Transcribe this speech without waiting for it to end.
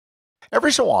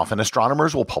Every so often,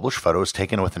 astronomers will publish photos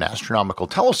taken with an astronomical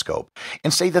telescope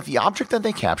and say that the object that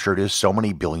they captured is so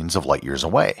many billions of light years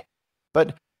away.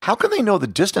 But how can they know the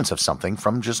distance of something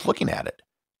from just looking at it?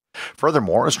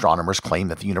 Furthermore, astronomers claim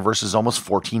that the universe is almost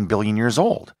 14 billion years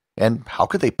old. And how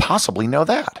could they possibly know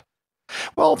that?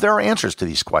 Well, there are answers to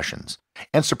these questions.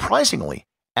 And surprisingly,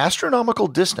 astronomical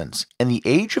distance and the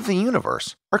age of the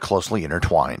universe are closely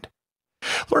intertwined.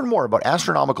 Learn more about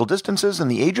astronomical distances and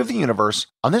the age of the universe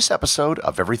on this episode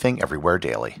of Everything Everywhere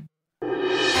Daily.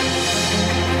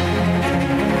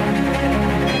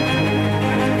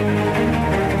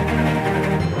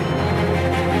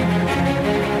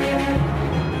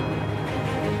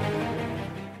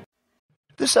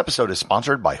 This episode is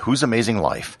sponsored by Whose Amazing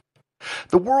Life.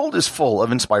 The world is full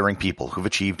of inspiring people who've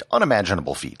achieved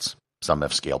unimaginable feats. Some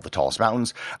have scaled the tallest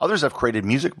mountains, others have created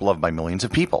music beloved by millions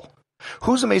of people.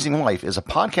 Whose Amazing Life is a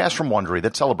podcast from Wondery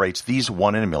that celebrates these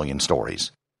one-in-a-million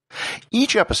stories.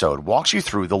 Each episode walks you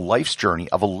through the life's journey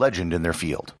of a legend in their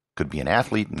field. Could be an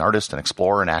athlete, an artist, an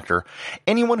explorer, an actor,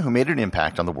 anyone who made an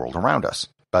impact on the world around us.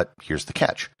 But here's the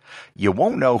catch. You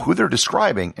won't know who they're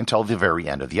describing until the very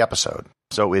end of the episode,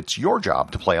 so it's your job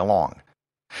to play along.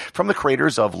 From the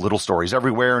creators of Little Stories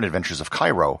Everywhere and Adventures of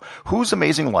Cairo, Whose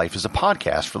Amazing Life is a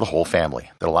podcast for the whole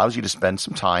family that allows you to spend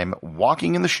some time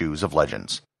walking in the shoes of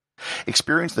legends.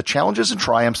 Experience the challenges and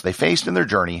triumphs they faced in their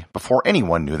journey before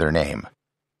anyone knew their name.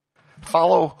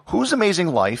 Follow Whose Amazing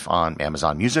Life on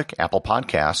Amazon Music, Apple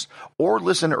Podcasts, or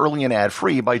listen early and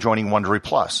ad-free by joining Wondery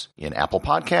Plus in Apple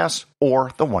Podcasts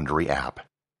or the Wondery app.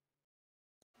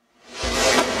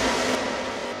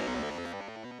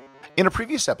 In a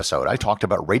previous episode, I talked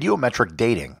about radiometric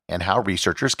dating and how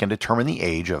researchers can determine the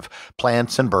age of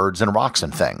plants and birds and rocks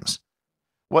and things.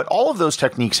 What all of those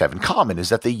techniques have in common is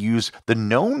that they use the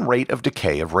known rate of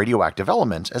decay of radioactive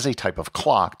elements as a type of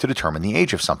clock to determine the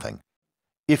age of something.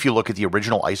 If you look at the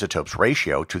original isotope's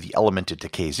ratio to the element it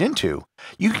decays into,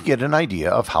 you can get an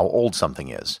idea of how old something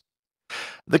is.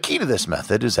 The key to this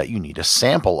method is that you need a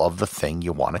sample of the thing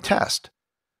you want to test.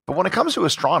 But when it comes to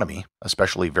astronomy,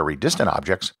 especially very distant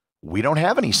objects, we don't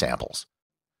have any samples.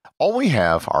 All we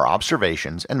have are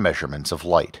observations and measurements of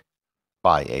light.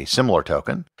 By a similar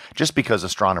token, just because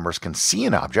astronomers can see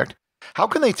an object, how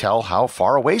can they tell how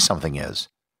far away something is?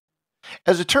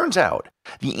 As it turns out,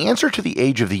 the answer to the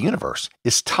age of the universe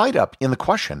is tied up in the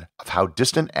question of how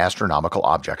distant astronomical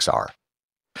objects are.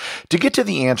 To get to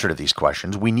the answer to these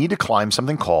questions, we need to climb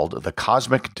something called the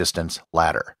cosmic distance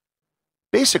ladder.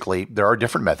 Basically, there are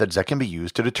different methods that can be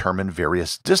used to determine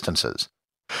various distances.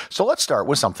 So let's start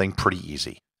with something pretty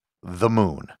easy: the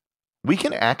moon. We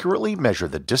can accurately measure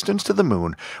the distance to the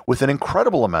moon with an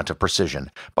incredible amount of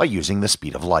precision by using the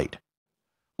speed of light.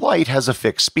 Light has a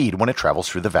fixed speed when it travels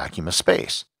through the vacuum of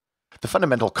space. The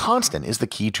fundamental constant is the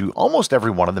key to almost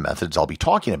every one of the methods I'll be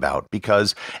talking about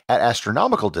because, at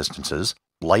astronomical distances,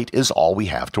 light is all we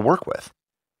have to work with.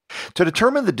 To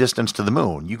determine the distance to the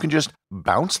moon, you can just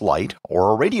bounce light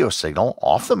or a radio signal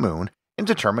off the moon and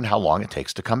determine how long it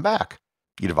takes to come back.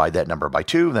 You divide that number by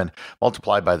 2, then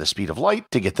multiply by the speed of light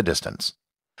to get the distance.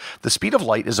 The speed of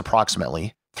light is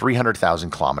approximately 300,000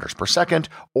 kilometers per second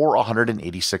or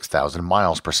 186,000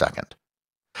 miles per second.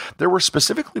 There were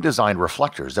specifically designed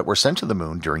reflectors that were sent to the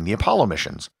moon during the Apollo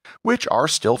missions, which are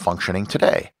still functioning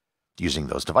today. Using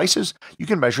those devices, you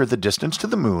can measure the distance to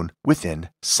the moon within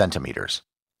centimeters.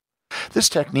 This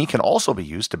technique can also be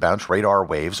used to bounce radar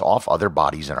waves off other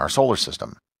bodies in our solar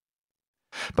system.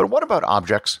 But what about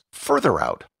objects further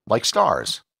out, like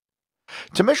stars?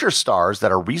 To measure stars that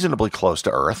are reasonably close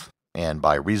to Earth, and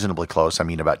by reasonably close I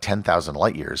mean about 10,000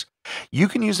 light years, you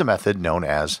can use a method known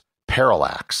as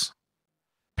parallax.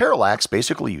 Parallax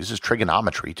basically uses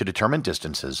trigonometry to determine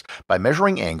distances by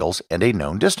measuring angles and a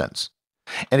known distance.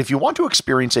 And if you want to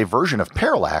experience a version of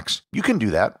parallax, you can do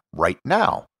that right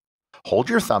now. Hold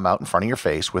your thumb out in front of your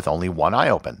face with only one eye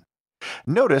open.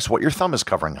 Notice what your thumb is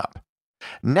covering up.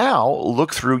 Now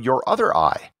look through your other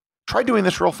eye. Try doing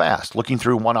this real fast, looking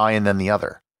through one eye and then the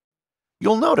other.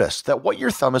 You'll notice that what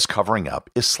your thumb is covering up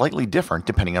is slightly different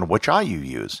depending on which eye you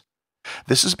use.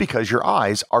 This is because your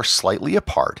eyes are slightly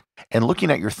apart and looking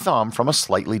at your thumb from a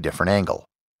slightly different angle.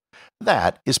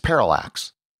 That is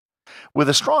parallax. With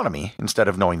astronomy, instead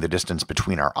of knowing the distance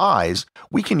between our eyes,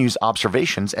 we can use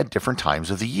observations at different times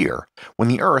of the year, when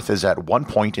the Earth is at one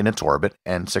point in its orbit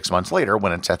and 6 months later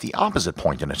when it's at the opposite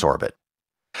point in its orbit.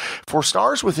 For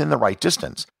stars within the right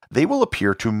distance, they will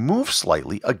appear to move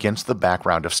slightly against the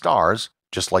background of stars,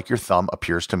 just like your thumb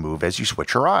appears to move as you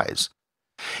switch your eyes.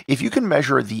 If you can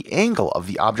measure the angle of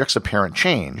the object's apparent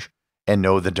change and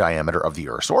know the diameter of the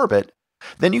Earth's orbit,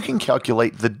 then you can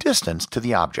calculate the distance to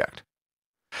the object.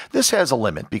 This has a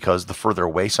limit because the further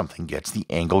away something gets, the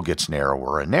angle gets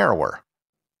narrower and narrower.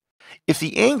 If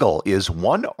the angle is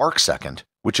 1 arcsecond,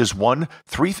 which is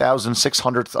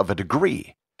 1/3600th of a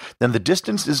degree, then the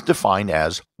distance is defined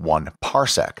as 1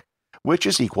 parsec, which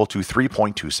is equal to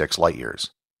 3.26 light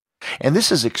years. And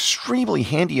this is extremely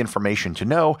handy information to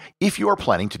know if you are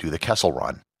planning to do the Kessel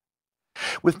Run.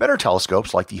 With better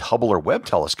telescopes like the Hubble or Webb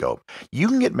telescope, you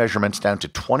can get measurements down to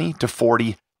 20 to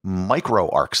 40 micro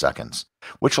arcseconds,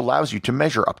 which allows you to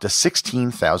measure up to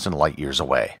 16,000 light years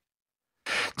away.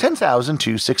 10,000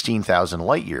 to 16,000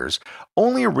 light years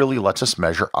only really lets us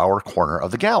measure our corner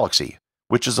of the galaxy,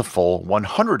 which is a full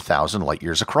 100,000 light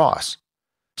years across.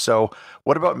 So,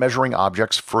 what about measuring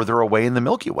objects further away in the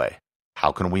Milky Way?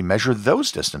 How can we measure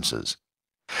those distances?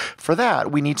 For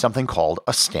that, we need something called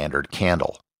a standard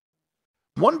candle.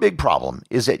 One big problem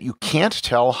is that you can't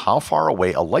tell how far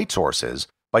away a light source is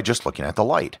by just looking at the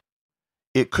light.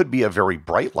 It could be a very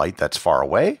bright light that's far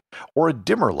away, or a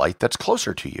dimmer light that's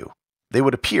closer to you. They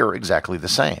would appear exactly the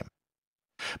same.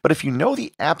 But if you know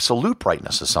the absolute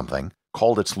brightness of something,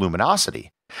 called its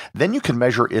luminosity, then you can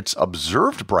measure its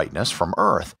observed brightness from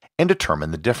Earth and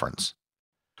determine the difference.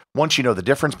 Once you know the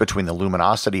difference between the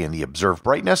luminosity and the observed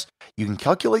brightness, you can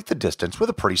calculate the distance with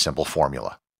a pretty simple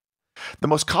formula. The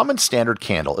most common standard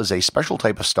candle is a special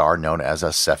type of star known as a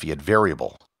Cepheid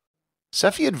variable.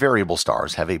 Cepheid variable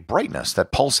stars have a brightness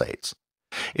that pulsates.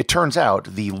 It turns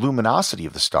out the luminosity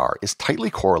of the star is tightly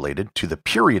correlated to the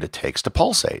period it takes to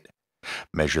pulsate.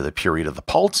 Measure the period of the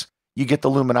pulse, you get the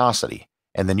luminosity,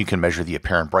 and then you can measure the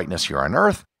apparent brightness here on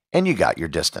Earth, and you got your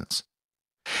distance.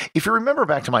 If you remember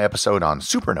back to my episode on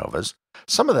supernovas,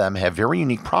 some of them have very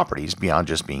unique properties beyond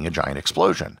just being a giant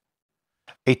explosion.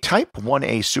 A Type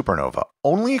 1a supernova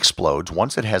only explodes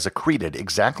once it has accreted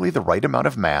exactly the right amount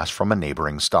of mass from a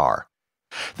neighboring star.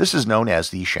 This is known as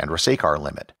the Chandrasekhar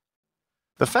limit.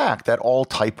 The fact that all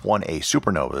Type 1a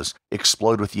supernovas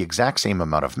explode with the exact same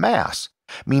amount of mass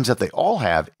means that they all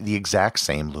have the exact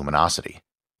same luminosity.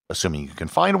 Assuming you can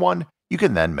find one, you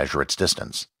can then measure its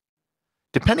distance.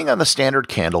 Depending on the standard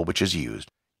candle which is used,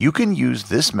 you can use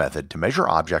this method to measure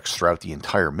objects throughout the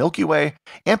entire Milky Way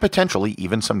and potentially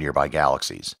even some nearby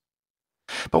galaxies.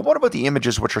 But what about the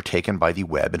images which are taken by the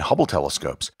Webb and Hubble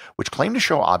telescopes, which claim to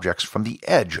show objects from the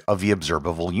edge of the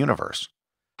observable universe?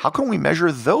 How can we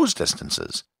measure those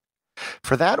distances?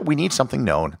 For that, we need something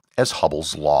known as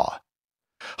Hubble's law.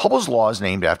 Hubble's law is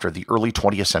named after the early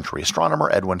 20th century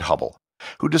astronomer Edwin Hubble,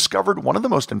 who discovered one of the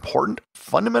most important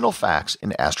fundamental facts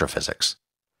in astrophysics.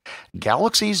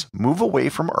 Galaxies move away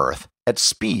from Earth at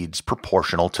speeds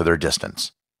proportional to their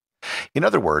distance. In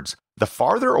other words, the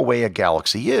farther away a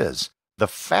galaxy is, the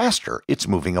faster it's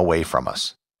moving away from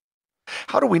us.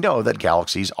 How do we know that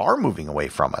galaxies are moving away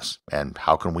from us, and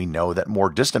how can we know that more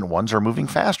distant ones are moving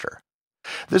faster?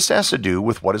 This has to do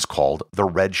with what is called the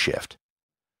redshift.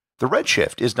 The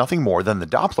redshift is nothing more than the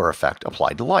Doppler effect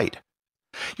applied to light.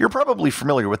 You're probably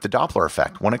familiar with the Doppler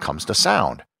effect when it comes to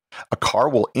sound. A car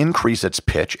will increase its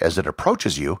pitch as it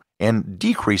approaches you and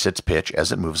decrease its pitch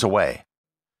as it moves away.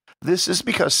 This is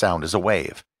because sound is a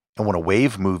wave, and when a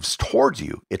wave moves towards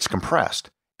you, it's compressed,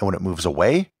 and when it moves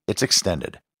away, it's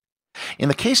extended. In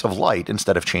the case of light,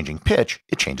 instead of changing pitch,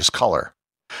 it changes color.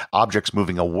 Objects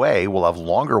moving away will have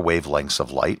longer wavelengths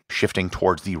of light, shifting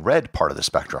towards the red part of the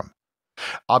spectrum.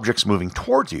 Objects moving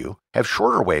towards you have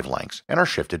shorter wavelengths and are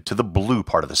shifted to the blue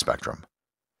part of the spectrum.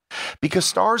 Because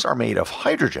stars are made of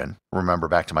hydrogen, remember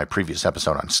back to my previous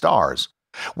episode on stars,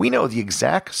 we know the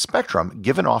exact spectrum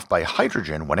given off by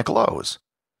hydrogen when it glows.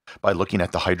 By looking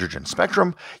at the hydrogen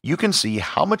spectrum, you can see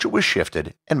how much it was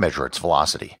shifted and measure its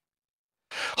velocity.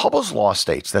 Hubble's law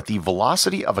states that the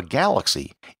velocity of a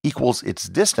galaxy equals its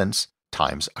distance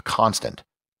times a constant.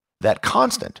 That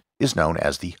constant is known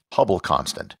as the Hubble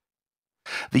constant.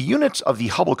 The units of the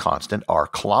Hubble constant are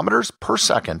kilometers per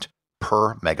second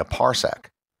per megaparsec.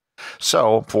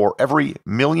 So, for every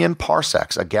million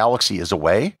parsecs a galaxy is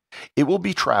away, it will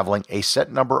be traveling a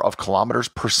set number of kilometers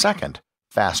per second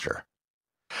faster.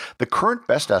 The current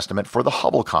best estimate for the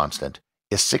Hubble constant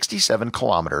is 67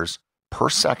 kilometers per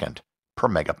second per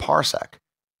megaparsec.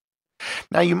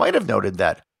 Now, you might have noted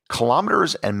that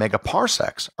kilometers and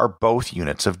megaparsecs are both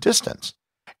units of distance,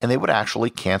 and they would actually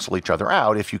cancel each other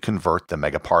out if you convert the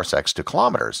megaparsecs to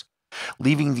kilometers,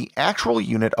 leaving the actual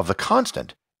unit of the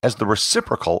constant as the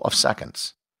reciprocal of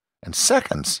seconds, and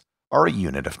seconds are a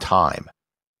unit of time.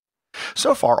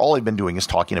 So far, all I've been doing is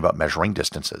talking about measuring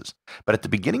distances, but at the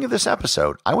beginning of this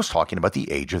episode, I was talking about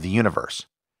the age of the universe,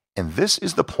 and this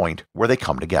is the point where they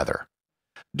come together.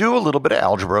 Do a little bit of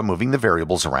algebra moving the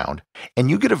variables around, and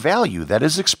you get a value that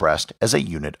is expressed as a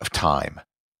unit of time.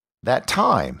 That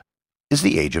time is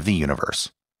the age of the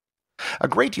universe. A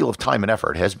great deal of time and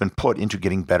effort has been put into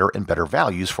getting better and better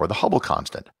values for the Hubble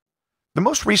constant. The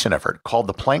most recent effort, called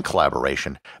the Planck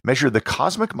collaboration, measured the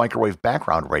cosmic microwave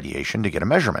background radiation to get a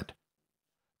measurement.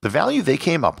 The value they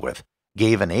came up with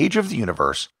gave an age of the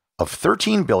universe of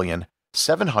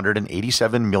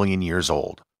 13,787,000,000 years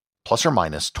old, plus or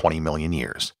minus 20 million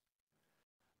years.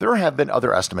 There have been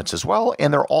other estimates as well,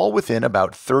 and they're all within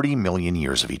about 30 million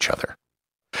years of each other.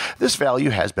 This value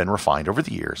has been refined over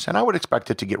the years, and I would expect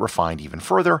it to get refined even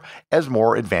further as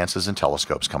more advances in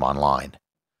telescopes come online.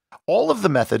 All of the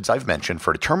methods I've mentioned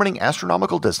for determining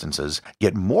astronomical distances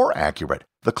get more accurate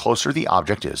the closer the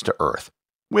object is to Earth,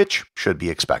 which should be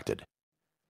expected.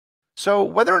 So,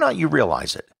 whether or not you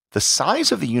realize it, the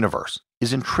size of the universe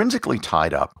is intrinsically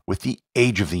tied up with the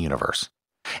age of the universe,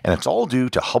 and it's all due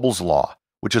to Hubble's law,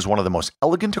 which is one of the most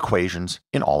elegant equations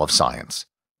in all of science.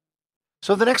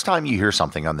 So the next time you hear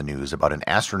something on the news about an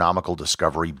astronomical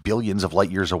discovery billions of light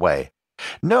years away,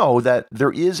 know that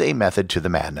there is a method to the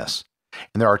madness,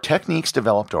 and there are techniques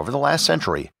developed over the last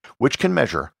century which can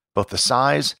measure both the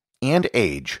size and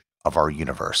age of our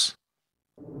universe.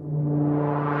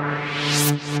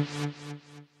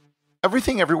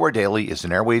 Everything Everywhere Daily is an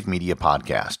Airwave Media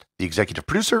podcast. The executive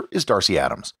producer is Darcy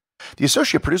Adams. The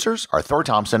associate producers are Thor,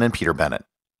 Thomsen, and Peter Bennett.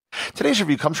 Today's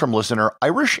review comes from listener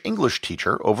Irish English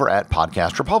teacher over at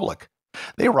Podcast Republic.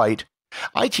 They write,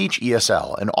 I teach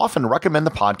ESL and often recommend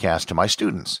the podcast to my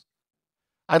students.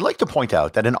 I'd like to point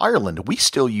out that in Ireland we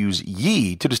still use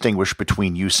ye to distinguish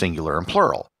between you singular and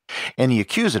plural, and the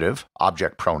accusative,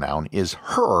 object pronoun, is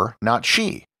her, not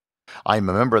she. I'm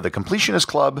a member of the Completionist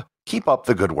Club. Keep up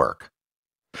the good work.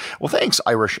 Well, thanks,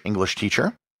 Irish English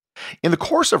teacher. In the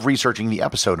course of researching the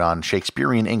episode on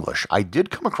Shakespearean English, I did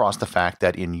come across the fact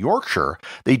that in Yorkshire,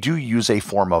 they do use a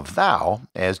form of thou,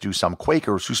 as do some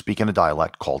Quakers who speak in a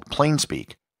dialect called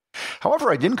plainspeak.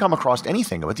 However, I didn't come across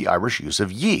anything about the Irish use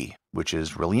of ye, which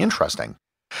is really interesting.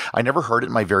 I never heard it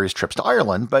in my various trips to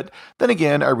Ireland, but then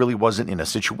again, I really wasn't in a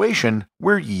situation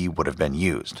where ye would have been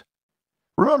used.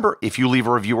 Remember, if you leave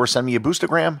a review or send me a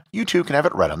boostagram, you too can have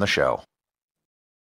it read on the show.